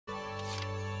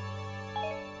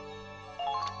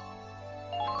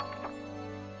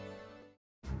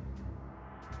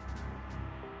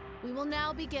We will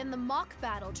now begin the mock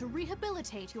battle to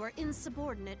rehabilitate your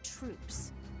insubordinate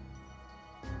troops.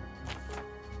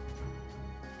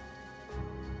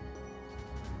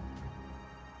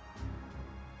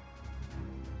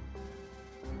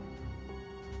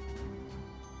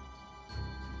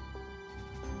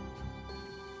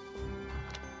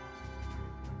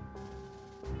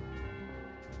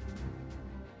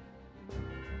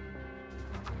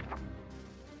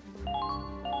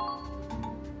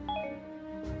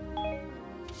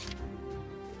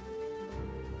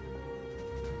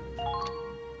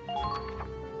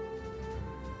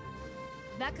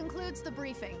 That concludes the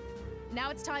briefing.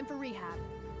 Now it's time for rehab.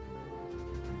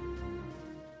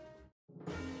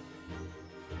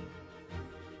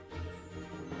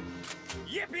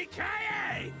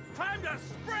 Yippee-ki-yay! Time to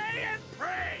spray and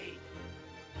pray!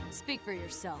 Speak for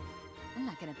yourself. I'm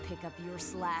not gonna pick up your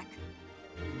slack.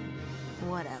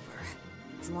 Whatever.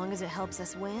 As long as it helps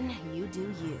us win, you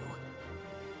do you.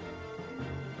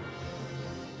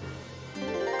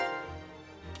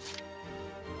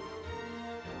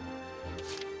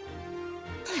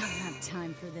 I don't have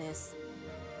time for this.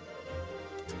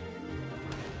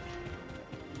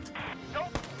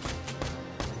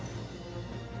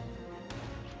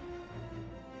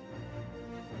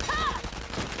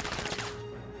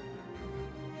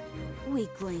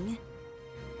 Weakling.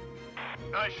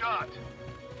 Nice shot.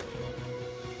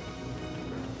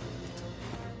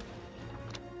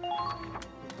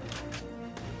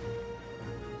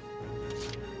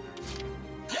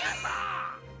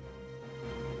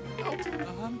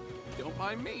 Don't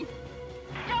mind me.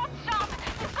 Don't stop!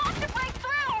 You've got to break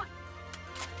through!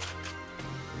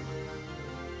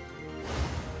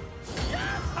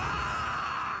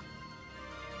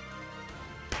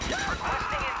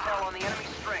 Requesting intel on the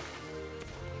enemy's strength.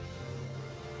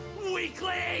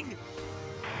 Weakling!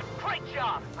 Great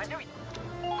job! I knew you...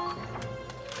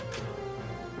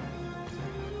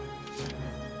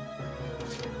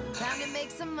 Time to make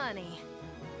some money.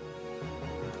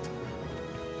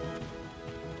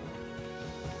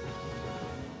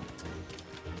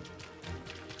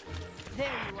 There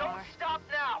you Don't are. stop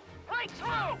now! Break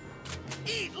through!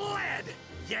 Eat lead!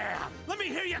 Yeah! Let me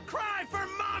hear you cry for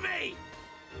mommy!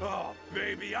 Oh,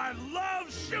 baby, I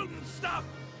love shooting stuff!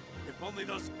 If only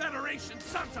those Federation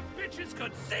sons of bitches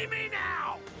could see me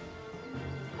now!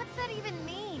 What's that even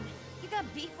mean? You got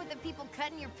beef with the people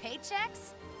cutting your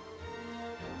paychecks?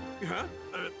 Huh?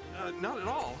 Not at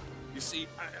all. You see,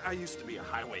 I used to be a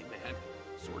highwayman,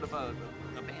 sort of a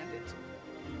bandit.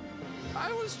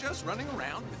 I was just running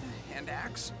around with a hand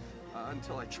axe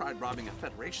until I tried robbing a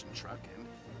Federation truck and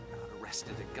got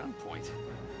arrested at gunpoint.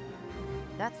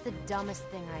 That's the dumbest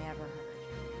thing I ever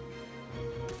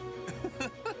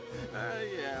heard.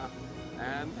 Yeah.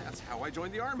 And that's how I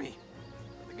joined the army.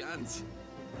 For the guns.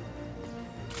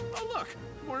 Oh, look!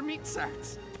 More meat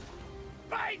sacks.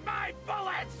 Bite my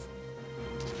bullets!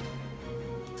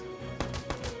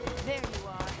 There you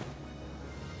are.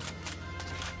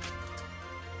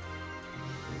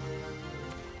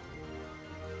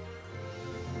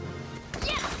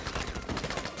 Yeah!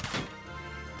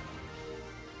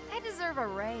 I deserve a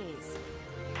raise.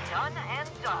 Done and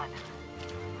done.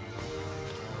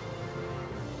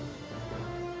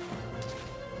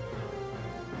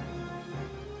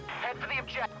 Head for the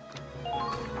objective.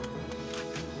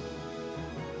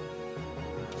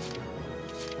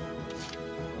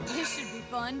 This should be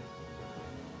fun.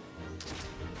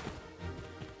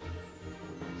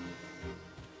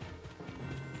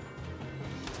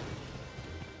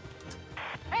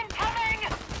 Incoming!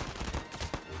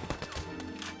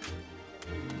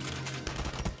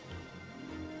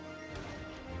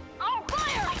 Oh,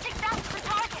 fire! I think that's the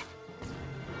target!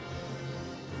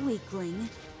 Weakling.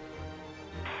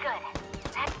 Good.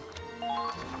 That's...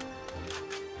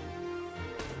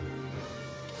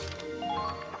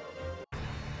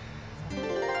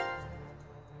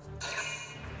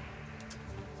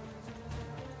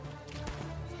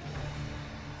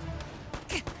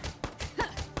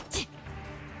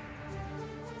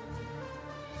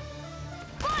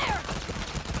 Fire!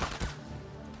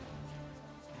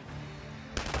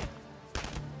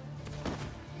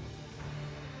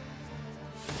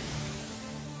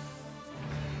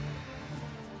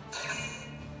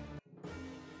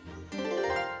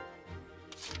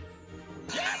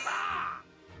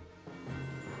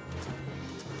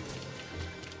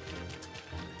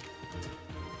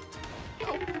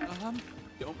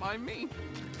 Don't mind me.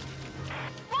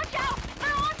 Watch out!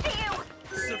 They're onto you!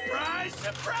 Surprise,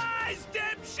 surprise,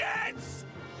 dipshits!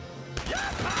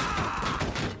 Yappa!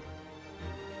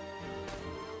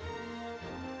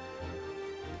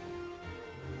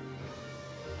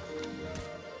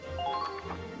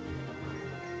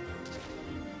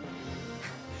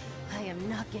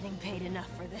 getting paid enough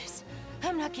for this.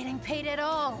 I'm not getting paid at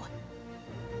all.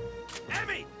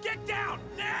 Emmy, get down,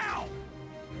 now!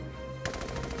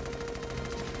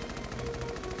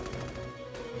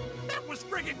 That was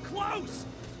friggin' close!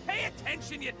 Pay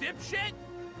attention, you dipshit!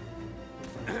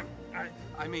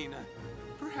 I mean,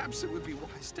 perhaps it would be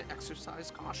wise to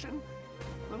exercise caution,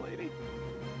 milady.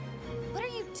 What are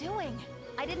you doing?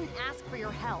 I didn't ask for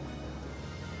your help.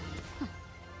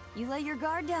 You let your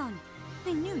guard down.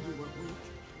 I knew you were weak.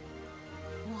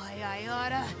 Why, I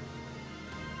oughta...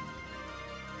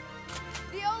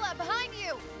 Viola, behind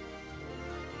you!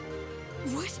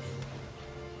 What?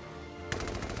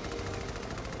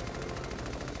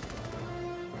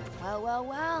 Well, well,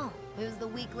 well. Who's the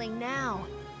weakling now?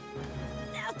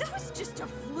 That was just a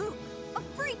fluke. A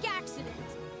freak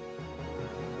accident.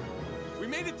 We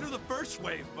made it through the first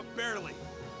wave, but barely.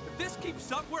 If this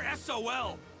keeps up, we're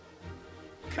SOL.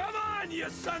 Come on, you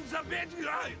sons of bitch!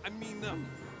 I mean,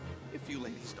 if you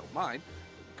ladies don't mind,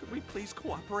 could we please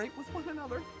cooperate with one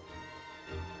another?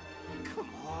 Come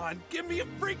on, give me a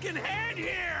freaking hand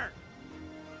here!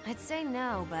 I'd say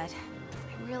no, but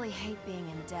I really hate being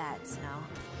in debt, so...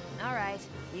 All right,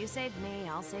 you saved me,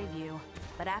 I'll save you.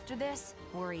 But after this,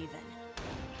 we're even.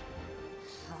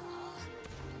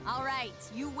 All right,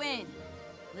 you win.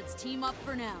 Let's team up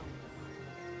for now.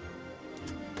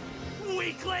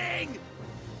 Weakling!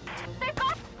 They've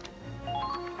got...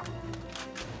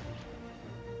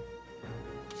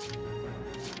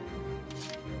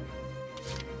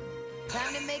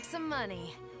 Time to make some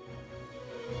money.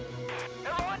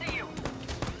 They're onto you!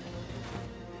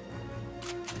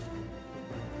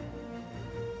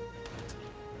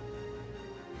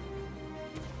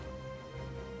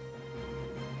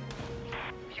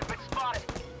 You've been spotted!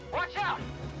 Watch out!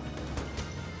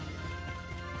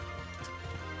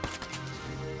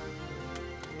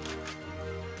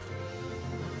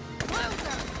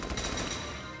 Loser!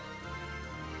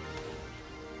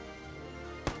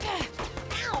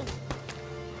 Ow!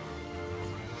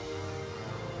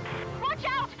 Watch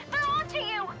out! They're onto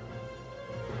you!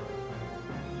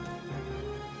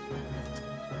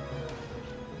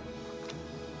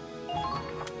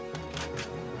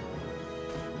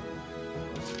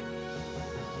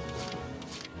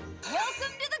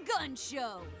 Welcome to the gun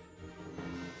show!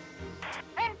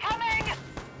 Incoming!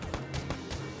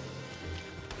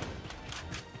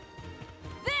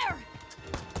 There!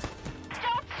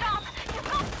 Don't stop! You've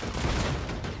got...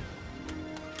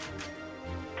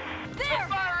 There!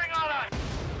 Firing on us!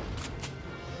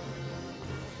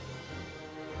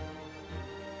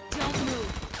 Don't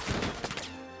move.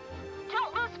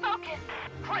 Don't lose focus!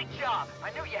 Great job! I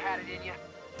knew you had it in you.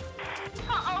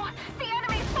 Uh-oh! The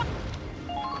enemy's...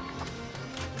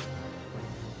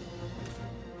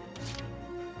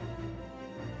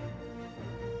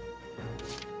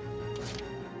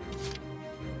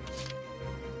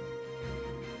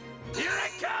 Here I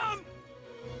come!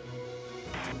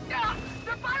 Ah,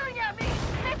 they're firing at me!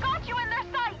 They've got you in their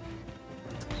sights!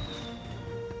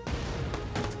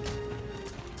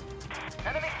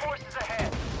 Enemy forces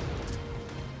ahead.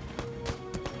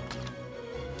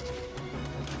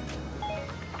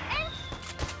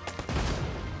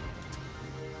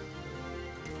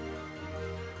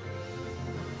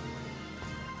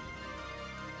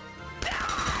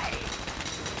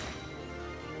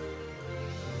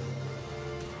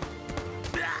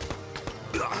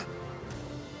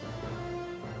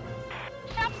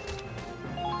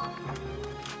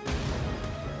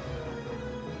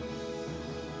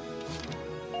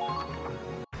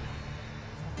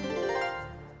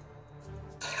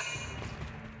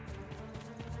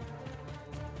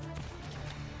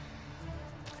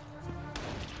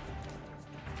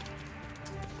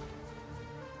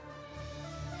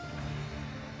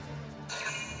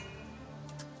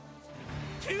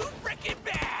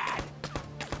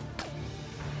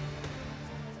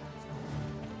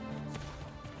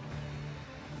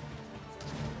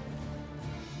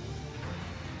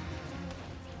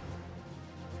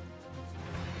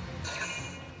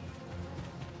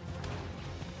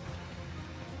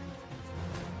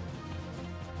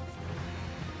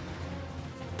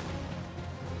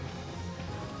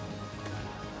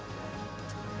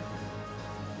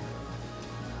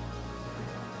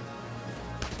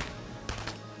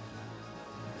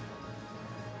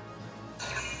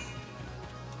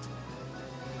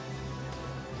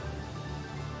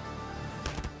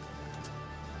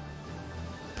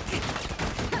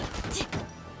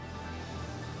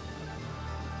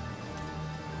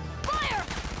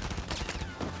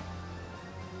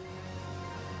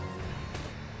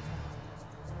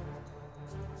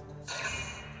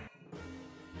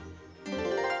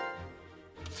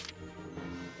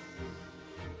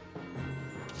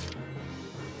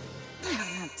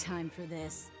 have time for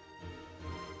this.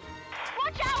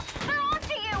 Watch out! They're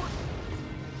onto you!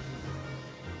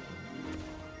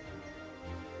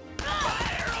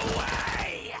 Fire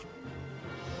away!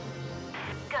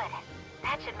 Good.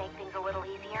 That should make things a little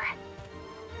easier.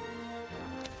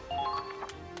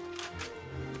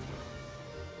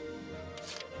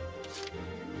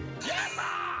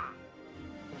 Yamma!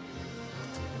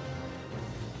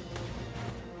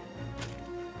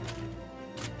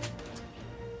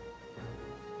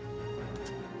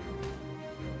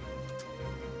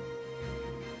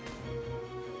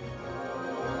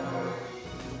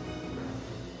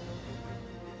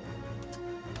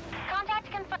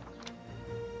 Contact confirmed.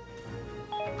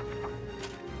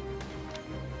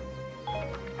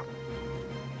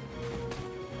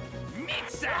 Meat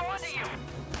They're onto sacks! you!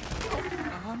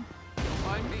 Don't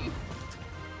mind me.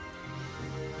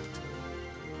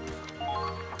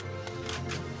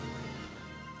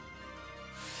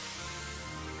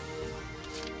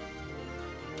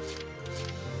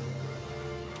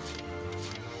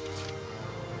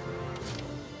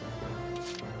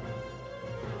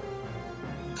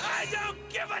 I don't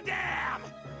give a damn!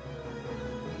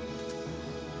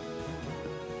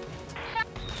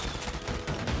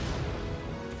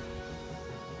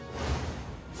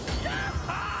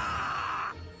 Yappa!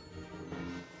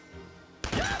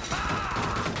 Yappa!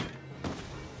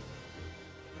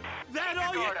 That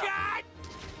all you guard up. got?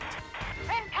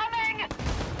 Incoming!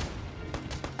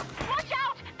 Watch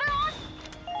out! They're on!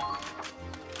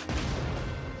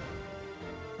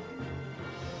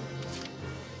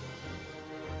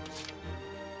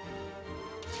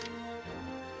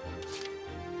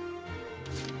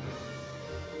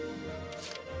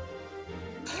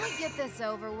 Can we get this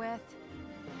over with?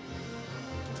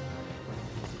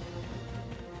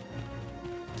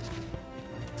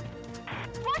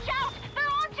 Watch out! They're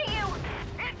onto you!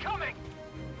 Incoming!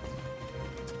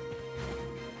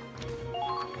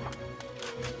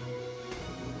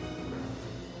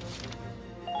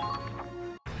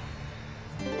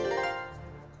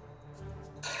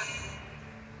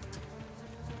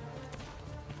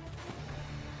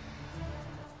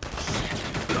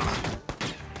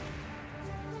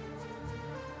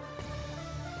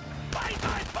 Bite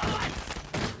my bullets!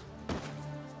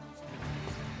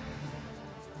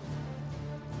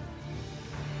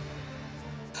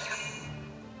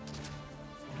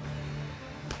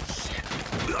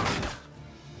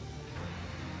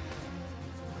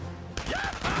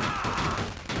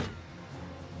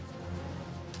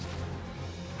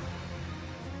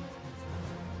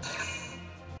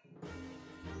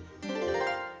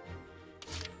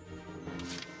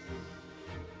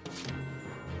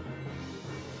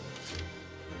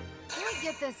 Can we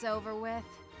get this over with?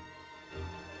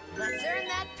 Let's earn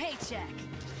that paycheck.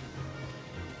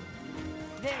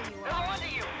 There you They're are. onto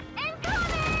you!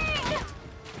 Incoming!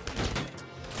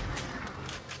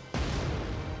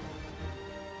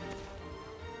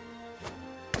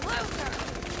 Loser!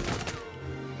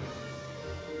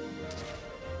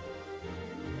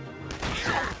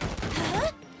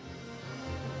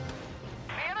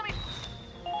 The enemy...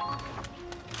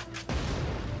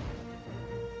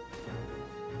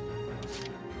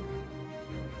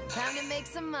 Time to make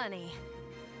some money.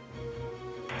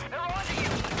 They're onto you!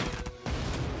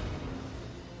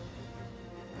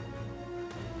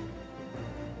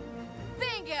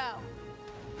 Bingo!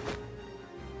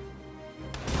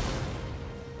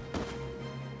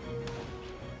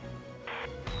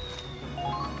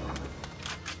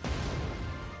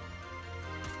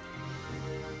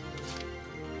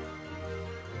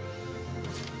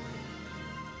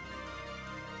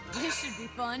 This should be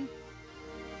fun.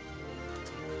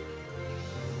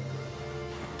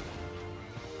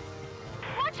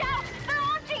 Watch out! They're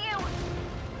onto you!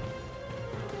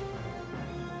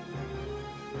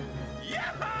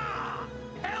 Yaha!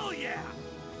 Hell yeah!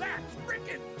 That's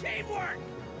frickin' teamwork!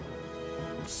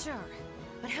 Sure,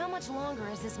 but how much longer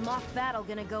is this mock battle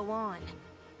gonna go on?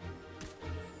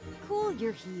 Cool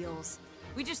your heels.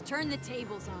 We just turned the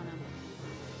tables on them.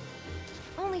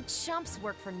 Only chumps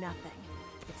work for nothing.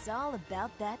 It's all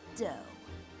about that dough.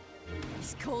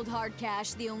 Is cold hard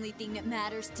cash the only thing that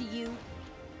matters to you?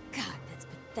 God, that's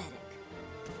pathetic.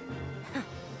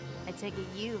 I take it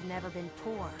you've never been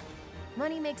poor.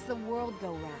 Money makes the world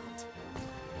go round.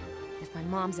 If my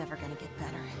mom's ever gonna get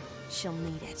better, she'll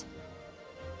need it.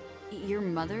 Your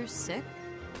mother's sick?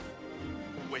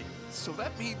 Wait, so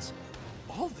that means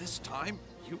all this time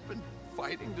you've been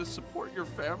fighting to support your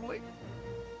family?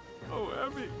 Oh,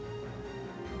 Abby.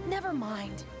 Never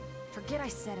mind. Forget I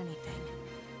said anything.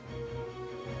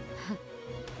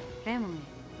 Family,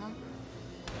 huh?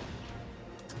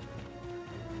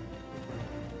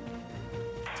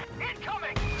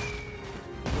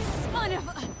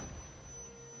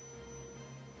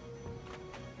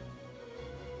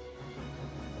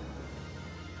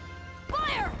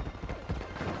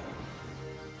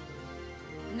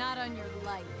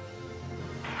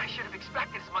 should have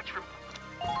expected as much from...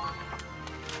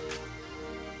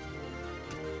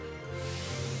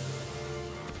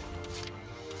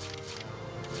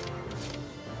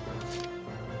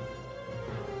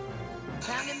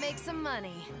 Time to make some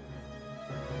money.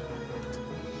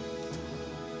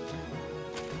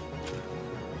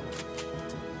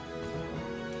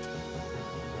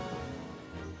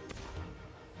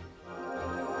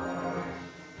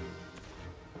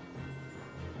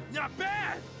 Not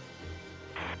bad!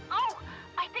 Oh,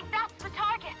 I think that's the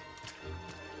target.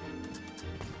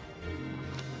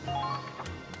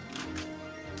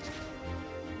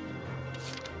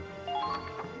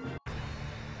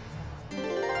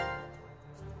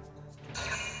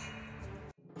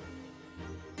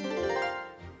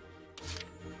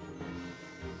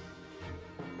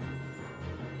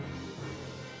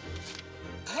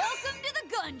 Welcome to the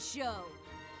gun show!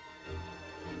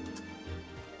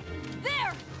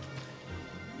 There!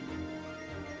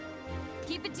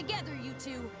 Keep it together, you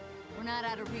two. We're not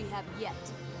out of rehab yet.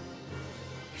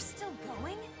 You're still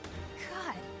going?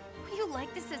 God, were you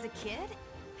like this as a kid?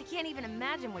 I can't even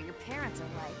imagine what your parents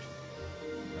are like.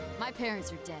 My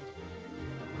parents are dead.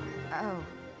 Oh.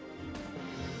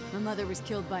 My mother was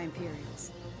killed by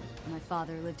Imperials. My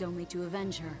father lived only to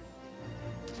avenge her.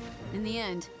 In the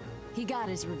end, he got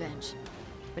his revenge.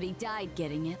 But he died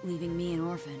getting it, leaving me an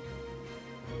orphan.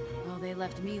 All they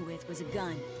left me with was a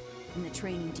gun, and the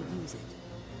training to use it.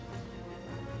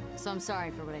 So I'm sorry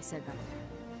for what I said back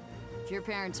there. If your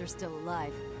parents are still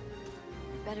alive,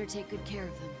 you better take good care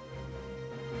of them.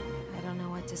 I don't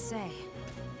know what to say.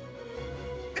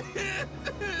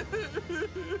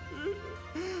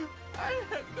 I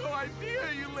had no idea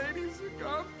you ladies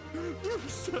succumbed through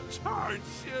such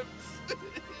hardships.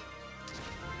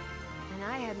 And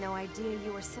I had no idea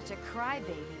you were such a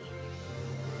crybaby.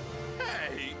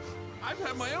 Hey, I've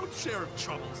had my own share of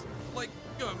troubles. Like,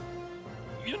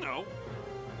 you know.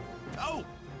 Oh!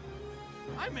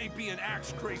 I may be an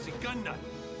axe-crazy gun nut,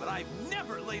 but I've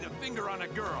never laid a finger on a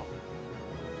girl.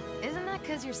 Isn't that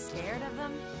because you're scared of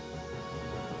them?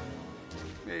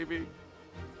 Maybe.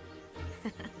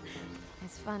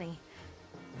 It's funny.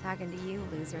 Talking to you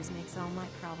losers makes all my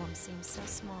problems seem so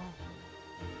small.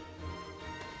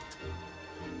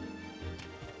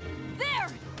 There!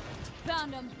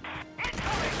 Found him!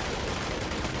 Incoming!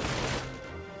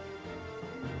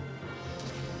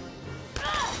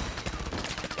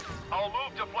 I'll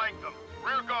move to flank them.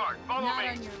 Rear guard, follow Not me.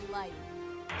 on your life.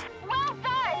 Well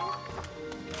done!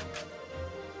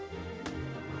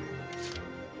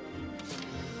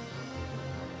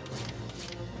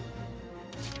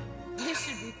 This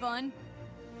should be fun.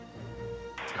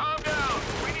 Calm down.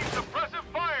 We need suppressive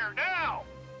fire now.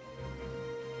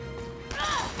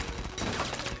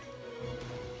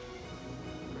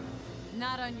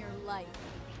 Not on your life.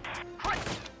 Quick!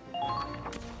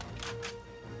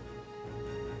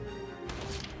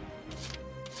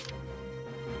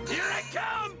 Here I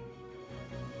come!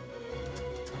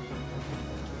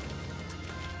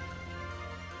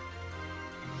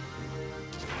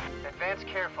 Advance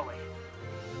carefully.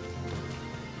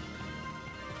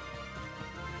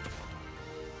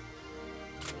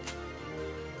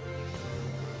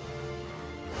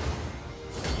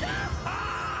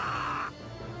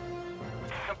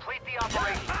 Complete the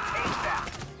operation. ASAP.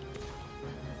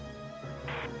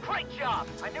 Great job.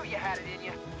 I knew you had it in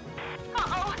you.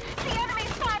 Uh-oh, the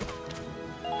enemy's flat.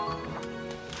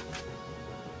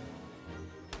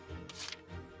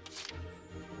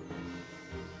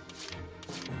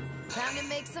 Time to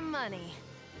make some money.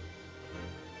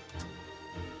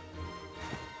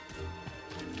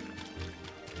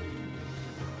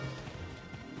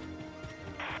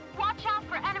 Watch out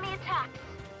for enemy attacks.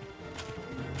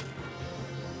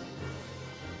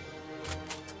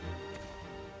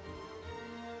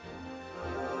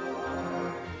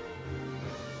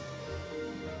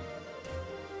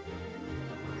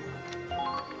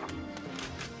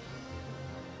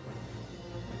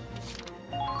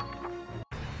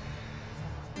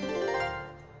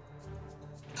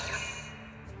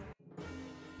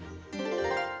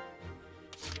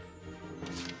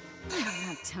 I don't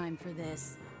have time for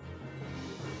this.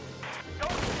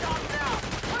 Don't stop now.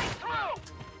 Right through.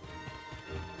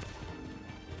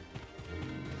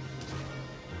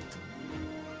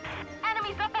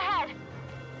 Enemies up ahead.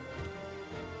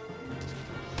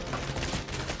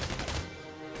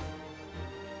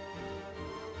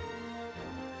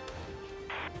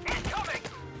 Incoming.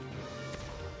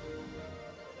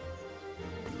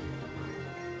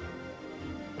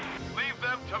 Leave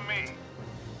them to me.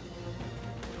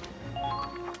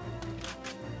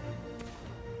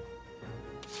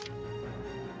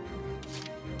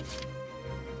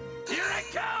 Here I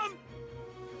come!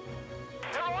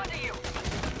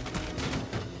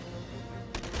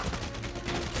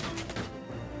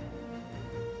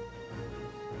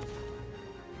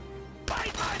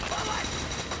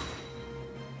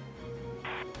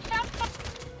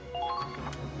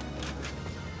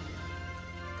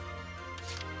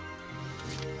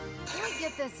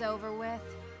 this over with.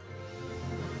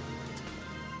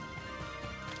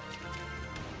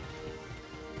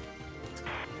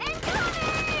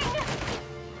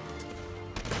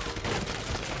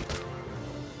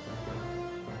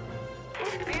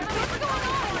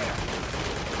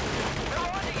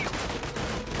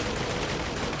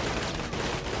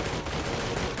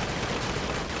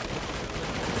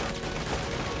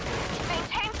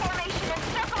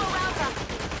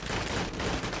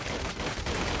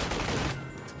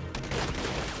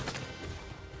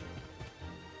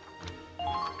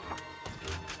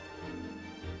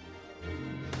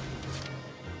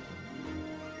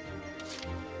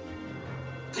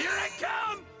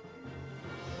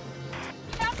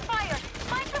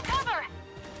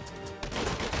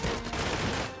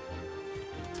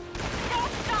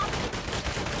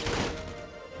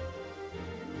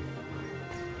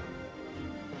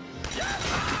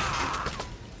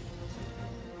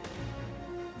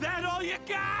 You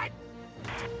got?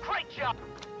 Great job!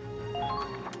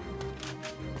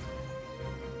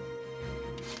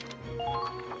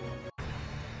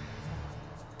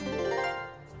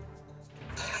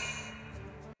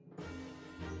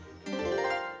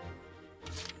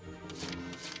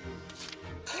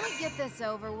 Can we get this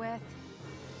over with?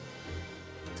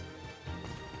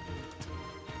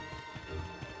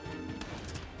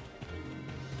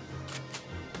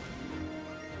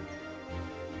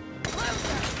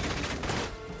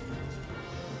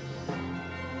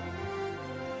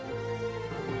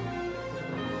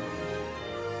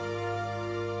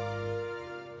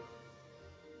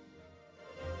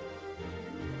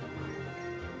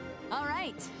 All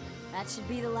right, that should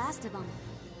be the last of them.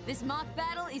 This mock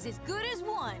battle is as good as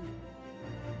won.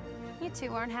 You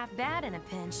two aren't half bad in a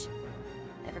pinch.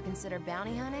 Ever consider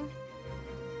bounty hunting?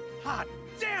 Hot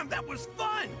damn, that was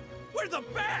fun! We're the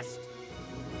best!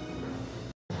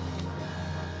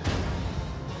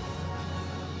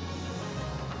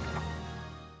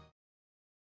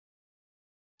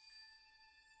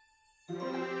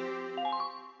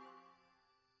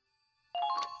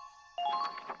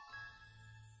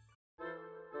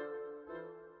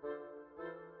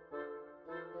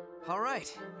 All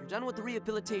right, you're done with the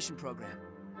rehabilitation program.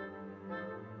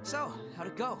 So, how'd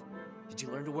it go? Did you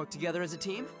learn to work together as a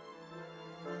team?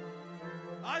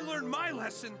 I learned my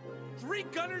lesson. 3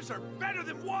 gunners are better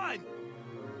than 1!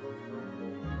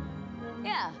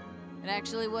 Yeah, it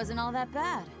actually wasn't all that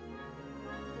bad.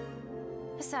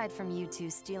 Aside from you two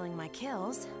stealing my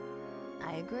kills,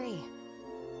 I agree.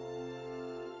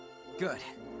 Good.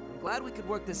 I'm glad we could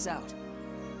work this out.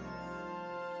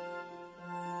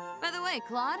 By the way,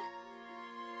 Claude,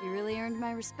 you really earned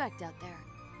my respect out there.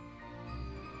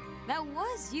 That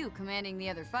was you commanding the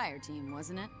other fire team,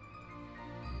 wasn't it?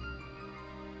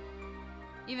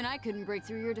 Even I couldn't break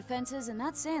through your defenses, and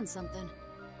that's saying something.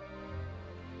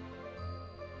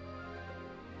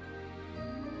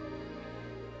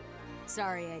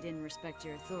 Sorry I didn't respect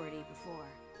your authority before.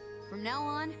 From now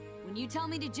on, when you tell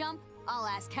me to jump, I'll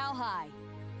ask how high.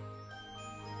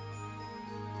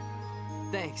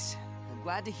 Thanks. I'm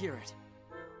glad to hear it.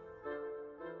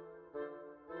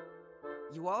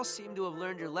 You all seem to have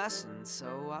learned your lessons,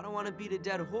 so I don't want to beat a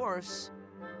dead horse.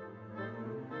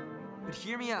 But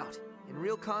hear me out. In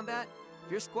real combat,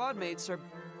 your squad mates are...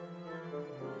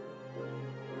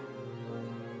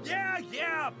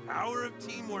 Yeah, power of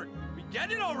teamwork. We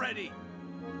get it already!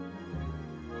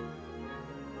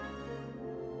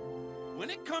 When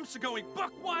it comes to going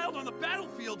buck wild on the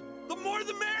battlefield, the more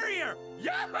the merrier!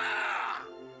 Yaha!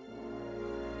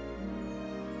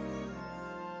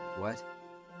 What?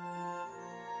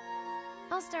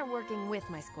 I'll start working with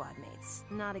my squad mates,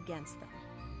 not against them.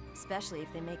 Especially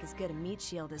if they make as good a meat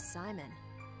shield as Simon.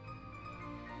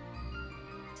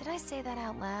 Did I say that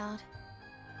out loud?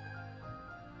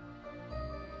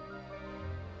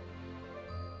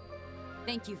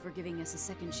 Thank you for giving us a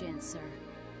second chance, sir.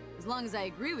 As long as I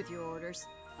agree with your orders,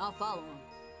 I'll follow them.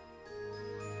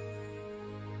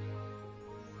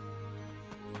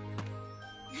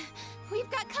 We've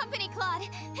got company, Claude!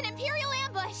 An Imperial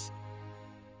ambush!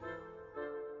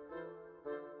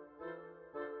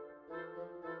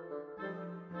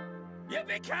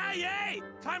 Yippee-ki-yay!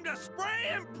 Time to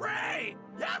spray and pray!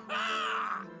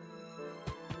 Yaha!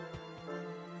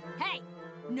 Hey!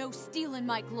 No stealing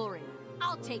my glory.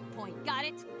 I'll take point, got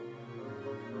it?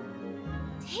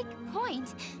 Take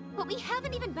point? But we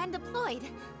haven't even been deployed.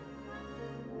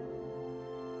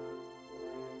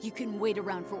 You can wait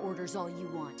around for orders all you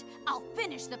want. I'll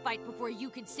finish the fight before you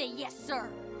can say yes, sir!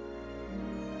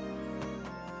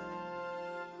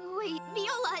 Wait,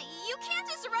 Viola, you can't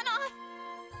just run off!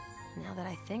 Now that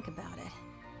I think about it,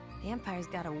 the Empire's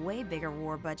got a way bigger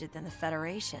war budget than the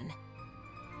Federation.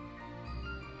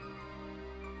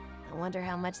 I wonder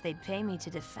how much they'd pay me to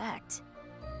defect.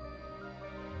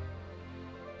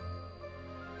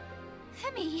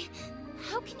 Hemi,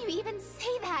 how can you even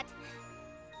say that?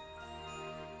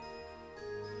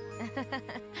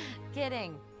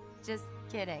 Kidding. Just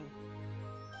kidding.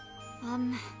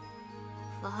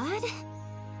 Claude?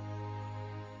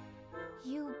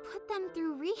 You put them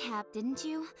through rehab, didn't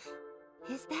you?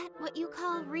 Is that what you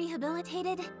call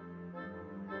rehabilitated?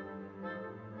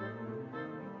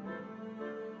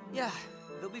 Yeah,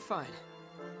 they'll be fine.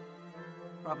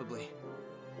 Probably.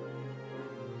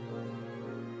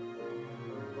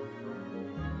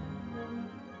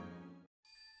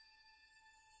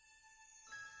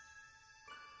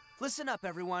 Listen up,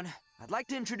 everyone. I'd like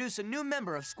to introduce a new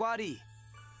member of Squad E.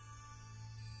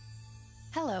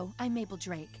 Hello, I'm Mabel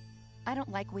Drake. I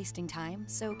don't like wasting time,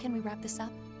 so can we wrap this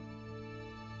up?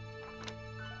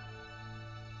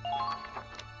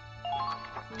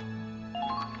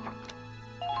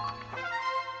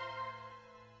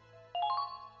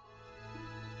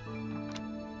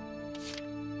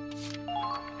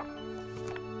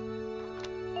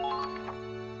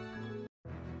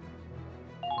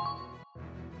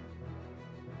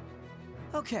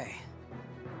 Okay.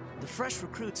 The fresh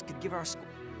recruits could give our squad.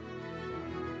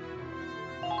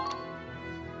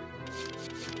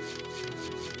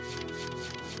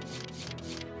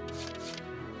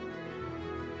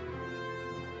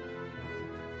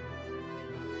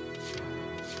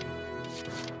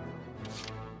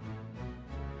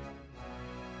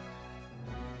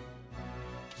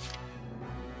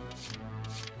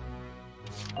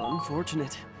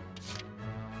 Unfortunate.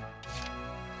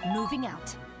 Moving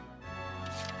out.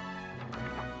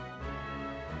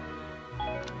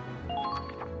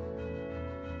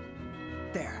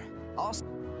 There. All.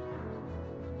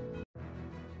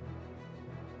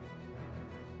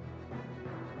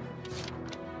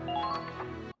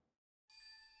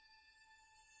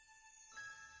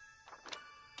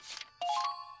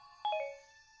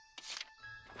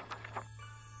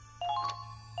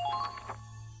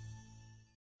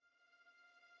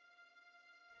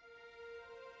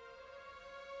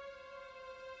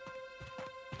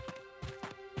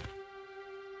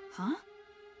 Huh?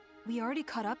 We already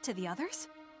caught up to the others?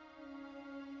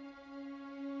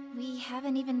 We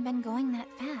haven't even been going that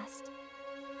fast.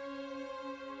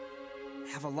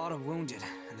 Have a lot of wounded,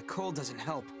 and the cold doesn't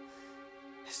help.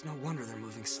 It's no wonder they're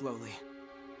moving slowly.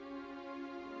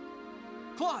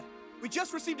 Claude! We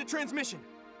just received a transmission!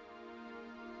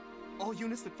 All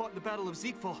units that fought in the Battle of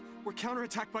Ziegfeld were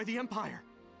counterattacked by the Empire.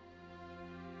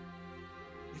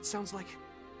 It sounds like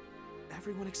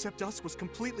everyone except us was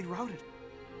completely routed.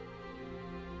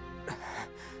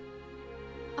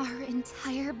 Our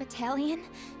entire battalion?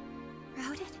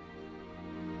 Routed?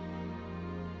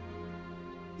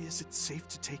 Is it safe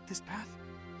to take this path?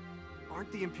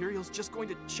 Aren't the Imperials just going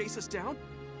to chase us down?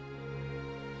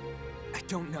 I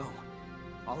don't know.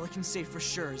 All I can say for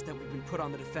sure is that we've been put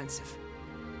on the defensive.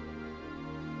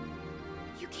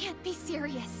 You can't be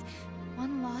serious.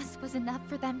 One loss was enough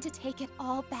for them to take it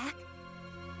all back?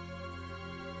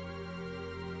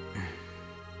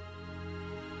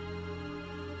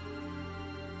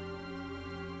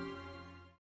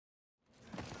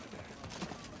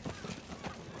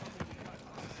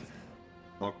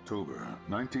 October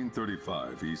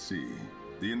 1935 EC.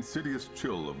 The insidious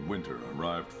chill of winter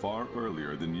arrived far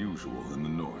earlier than usual in the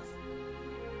north.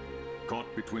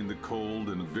 Caught between the cold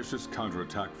and a vicious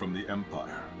counterattack from the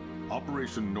Empire,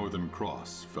 Operation Northern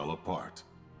Cross fell apart.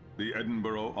 The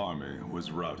Edinburgh Army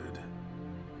was routed.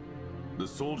 The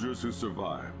soldiers who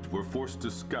survived were forced to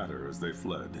scatter as they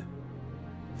fled,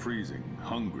 freezing,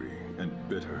 hungry, and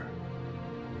bitter.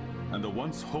 And the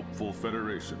once hopeful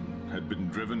Federation had been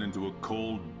driven into a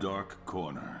cold, dark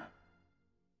corner.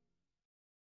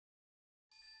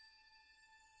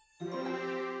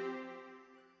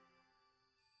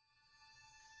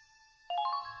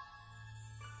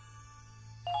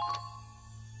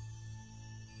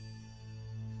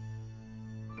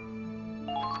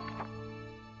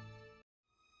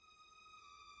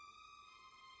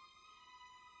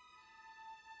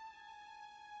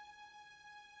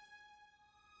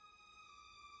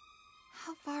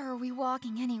 How far are we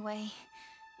walking anyway?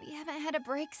 We haven't had a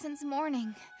break since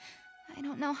morning. I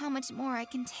don't know how much more I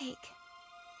can take.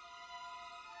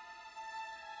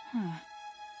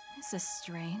 This is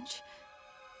strange.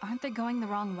 Aren't they going the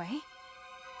wrong way?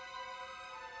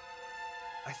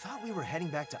 I thought we were heading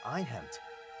back to Einhempt.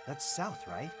 That's south,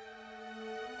 right?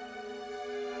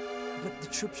 But the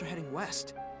troops are heading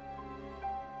west.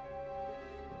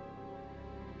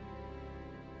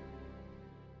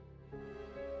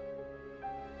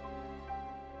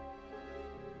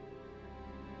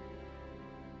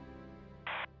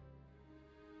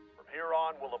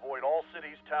 on, we'll avoid all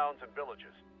cities, towns, and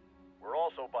villages. We're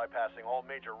also bypassing all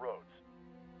major roads.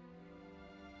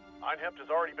 Einhept has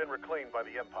already been reclaimed by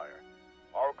the Empire.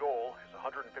 Our goal is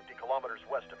 150 kilometers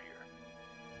west of here.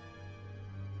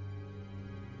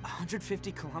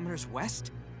 150 kilometers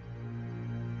west?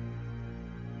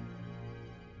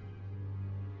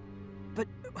 But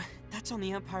that's on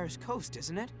the Empire's coast,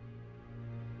 isn't it?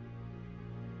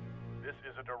 This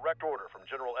is a direct order from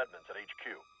General Edmonds at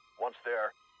HQ. Once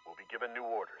there, we'll be given new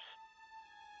orders.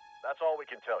 That's all we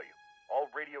can tell you. All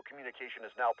radio communication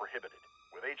is now prohibited,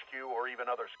 with HQ or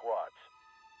even other squads.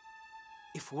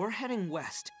 If we're heading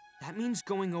west, that means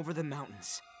going over the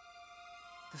mountains.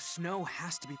 The snow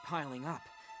has to be piling up.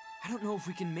 I don't know if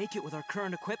we can make it with our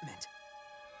current equipment.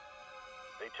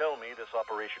 They tell me this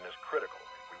operation is critical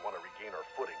if we want to regain our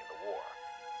footing in the war.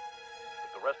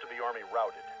 With the rest of the army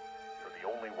routed, you're the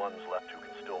only ones left who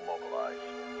can still mobilize.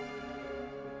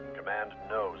 Command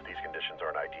knows these conditions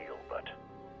aren't ideal, but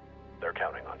they're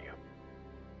counting on you.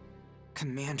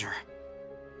 Commander.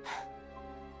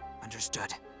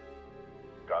 Understood.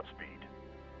 Godspeed.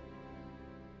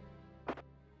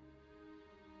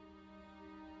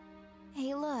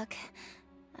 Hey, look.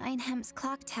 Einhempt's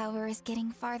clock tower is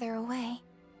getting farther away.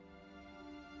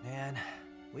 Man,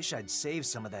 wish I'd saved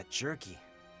some of that jerky.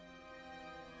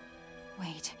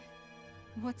 Wait,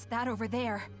 what's that over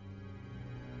there?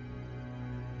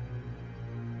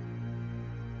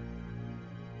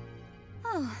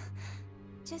 Oh,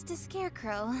 just a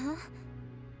scarecrow, huh?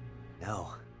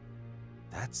 No,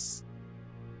 that's...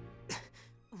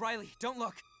 Riley, don't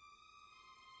look!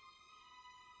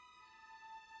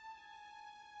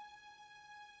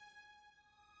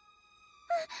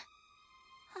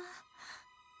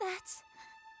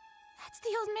 That's the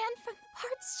old man from the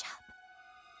parts shop.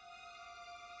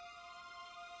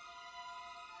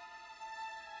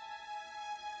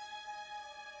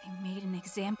 They made an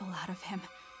example out of him.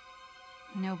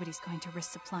 Nobody's going to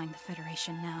risk supplying the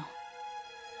Federation now.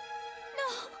 No!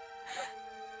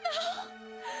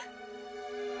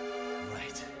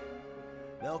 Right.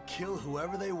 They'll kill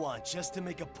whoever they want just to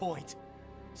make a point.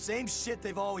 Same shit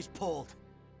they've always pulled.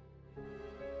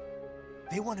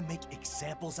 They want to make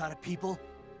examples out of people?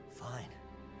 Fine.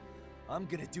 I'm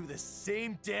gonna do the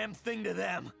same damn thing to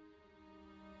them.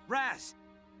 Raz!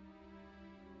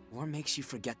 War makes you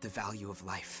forget the value of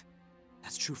life.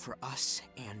 That's true for us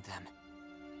and them.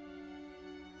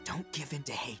 Don't give in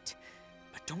to hate,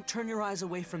 but don't turn your eyes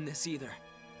away from this either.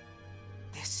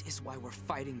 This is why we're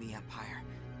fighting the Empire.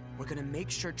 We're gonna make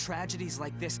sure tragedies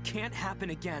like this can't happen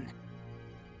again.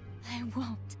 I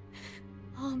won't.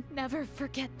 I'll never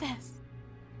forget this.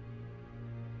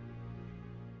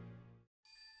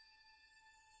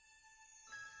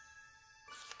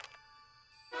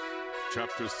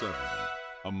 Chapter 7,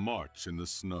 A March in the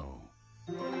Snow.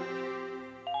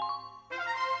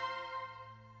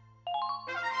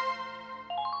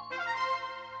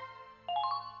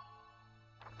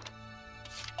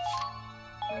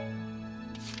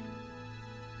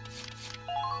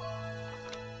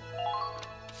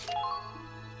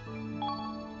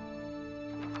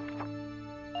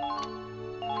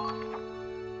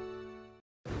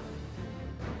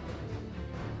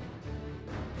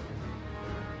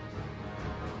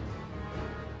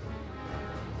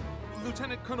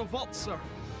 Lieutenant Colonel Waltz, sir.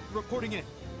 Reporting in.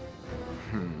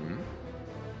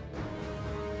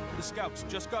 The scouts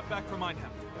just got back from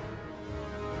Einhempt.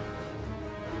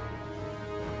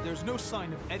 There's no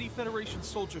sign of any Federation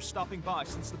soldiers stopping by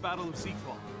since the Battle of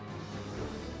Zietfall.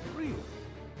 Really?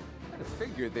 I'd have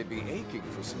figured they'd be aching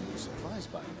for some new supplies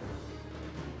by now.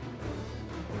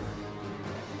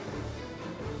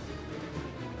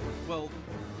 Well,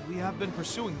 we have been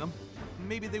pursuing them.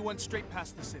 Maybe they went straight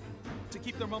past the city. To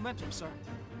keep their momentum, sir.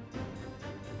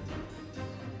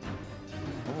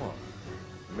 Or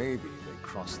maybe they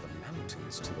crossed the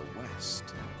mountains to the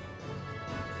west.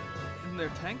 In their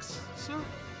tanks, sir?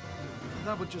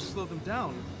 That would just slow them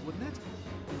down, wouldn't it?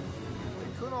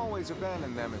 They could always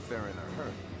abandon them if they're in a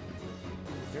hurry.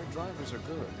 If their drivers are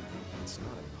good, it's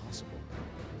not impossible.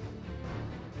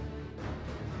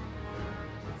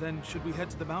 Then should we head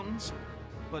to the mountains?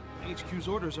 But HQ's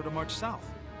orders are to march south.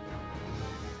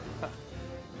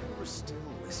 We're still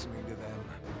listening to them.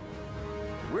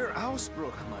 We're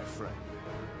Ausbruch, my friend.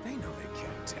 They know they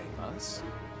can't tame us.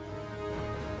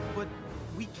 But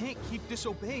we can't keep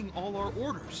disobeying all our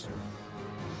orders.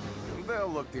 They'll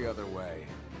look the other way.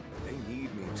 They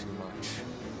need me too much.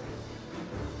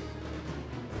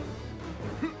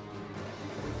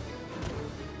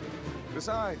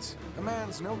 Besides, a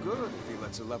man's no good if he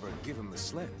lets a lover give him the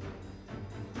slip.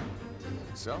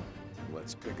 So,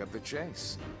 let's pick up the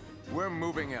chase. We're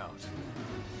moving out.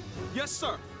 Yes,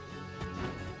 sir.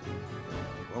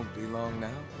 Won't be long now,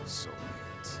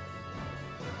 soulmates.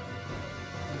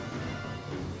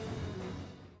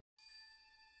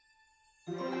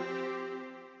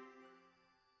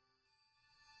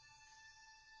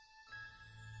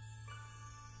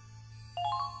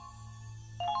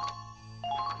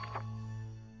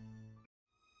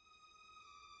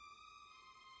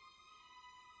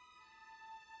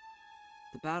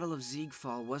 The Battle of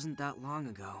Ziegfall wasn't that long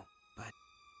ago, but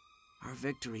our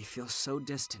victory feels so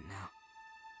distant now.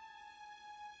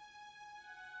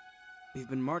 We've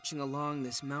been marching along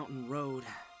this mountain road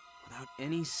without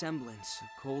any semblance of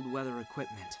cold weather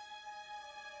equipment.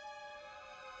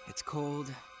 It's cold,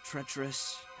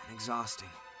 treacherous, and exhausting.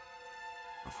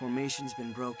 Our formation's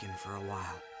been broken for a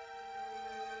while.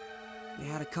 We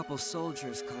had a couple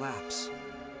soldiers collapse.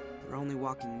 They're only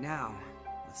walking now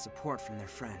with support from their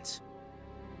friends.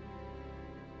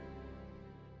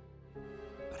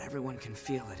 But everyone can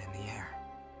feel it in the air.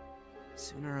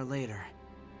 Sooner or later,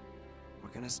 we're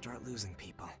gonna start losing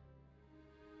people.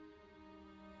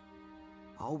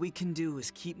 All we can do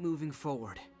is keep moving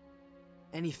forward.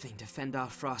 Anything to fend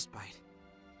off frostbite.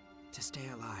 To stay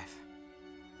alive.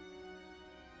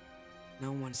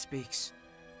 No one speaks.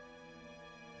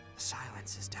 The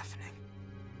silence is deafening.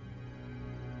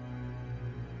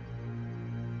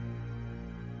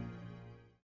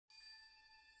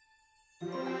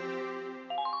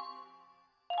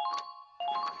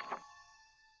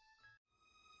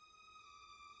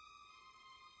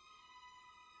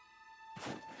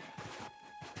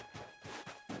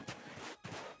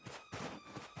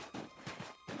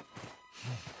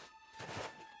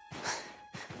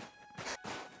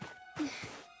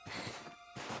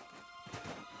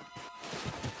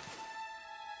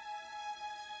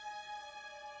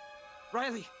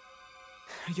 Riley!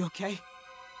 Are you okay?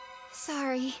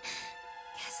 Sorry.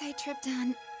 Guess I tripped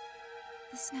on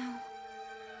the snow.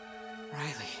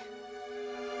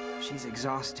 Riley. She's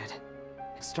exhausted.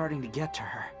 It's starting to get to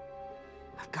her.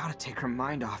 I've got to take her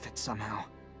mind off it somehow.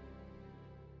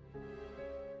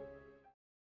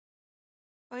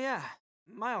 Oh yeah,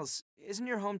 Miles, isn't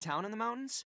your hometown in the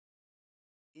mountains?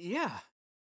 Yeah.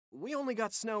 We only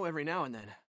got snow every now and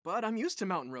then, but I'm used to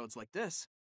mountain roads like this.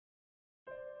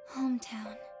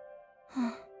 Hometown.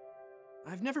 Huh.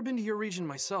 I've never been to your region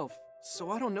myself, so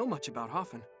I don't know much about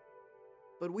Hafen.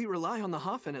 But we rely on the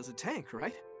Hafen as a tank,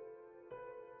 right?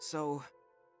 So,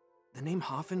 the name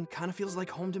Hafen kind of feels like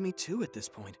home to me too at this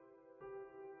point.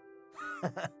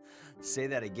 Say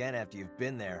that again after you've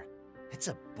been there. It's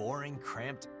a boring,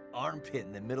 cramped armpit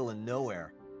in the middle of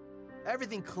nowhere.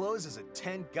 Everything closes at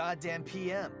 10 goddamn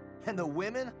p.m. And the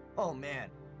women? Oh man,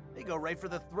 they go right for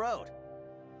the throat.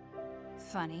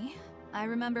 Funny. I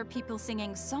remember people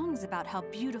singing songs about how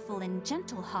beautiful and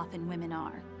gentle Hafen women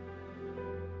are.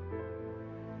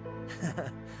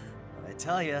 I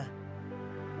tell ya.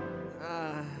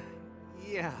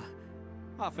 Yeah.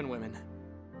 Hafen women.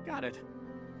 Got it.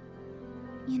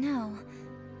 You know,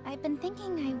 I've been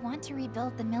thinking I want to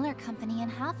rebuild the Miller Company in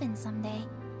Hafen someday.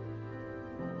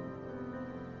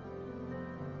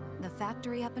 The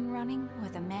factory up and running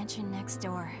with a mansion next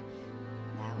door.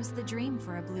 That was the dream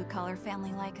for a blue-collar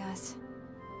family like us.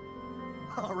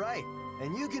 All right,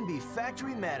 and you can be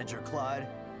factory manager, Claude.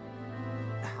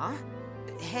 Huh?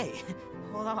 Hey,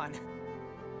 hold on.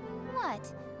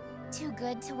 What? Too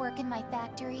good to work in my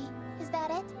factory? Is that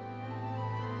it?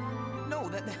 No,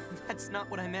 that's not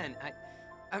what I meant.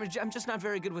 I'm just not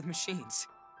very good with machines.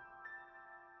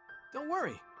 Don't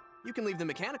worry. You can leave the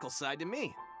mechanical side to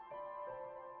me.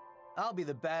 I'll be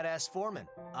the badass foreman,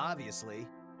 obviously.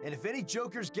 And if any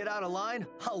jokers get out of line,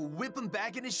 I'll whip them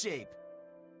back into shape.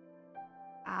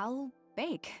 I'll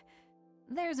bake.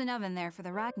 There's an oven there for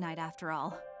the rag night after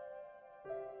all.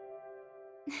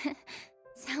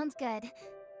 Sounds good.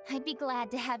 I'd be glad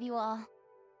to have you all.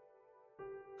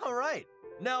 All right,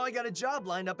 now I got a job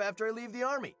lined up after I leave the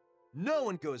army. No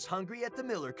one goes hungry at the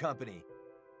Miller Company.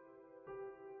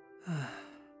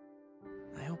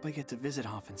 I hope I get to visit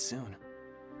Hafen soon.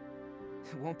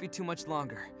 It won't be too much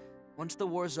longer. Once the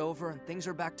war's over and things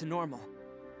are back to normal.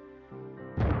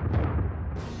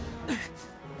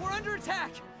 We're under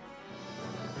attack!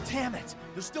 Damn it!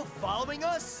 They're still following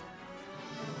us?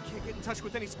 Can't get in touch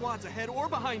with any squads ahead or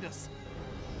behind us.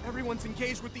 Everyone's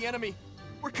engaged with the enemy.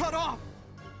 We're cut off!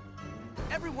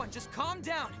 Everyone, just calm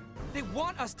down. They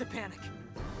want us to panic.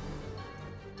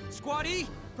 Squad E,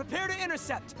 prepare to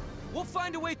intercept. We'll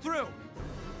find a way through.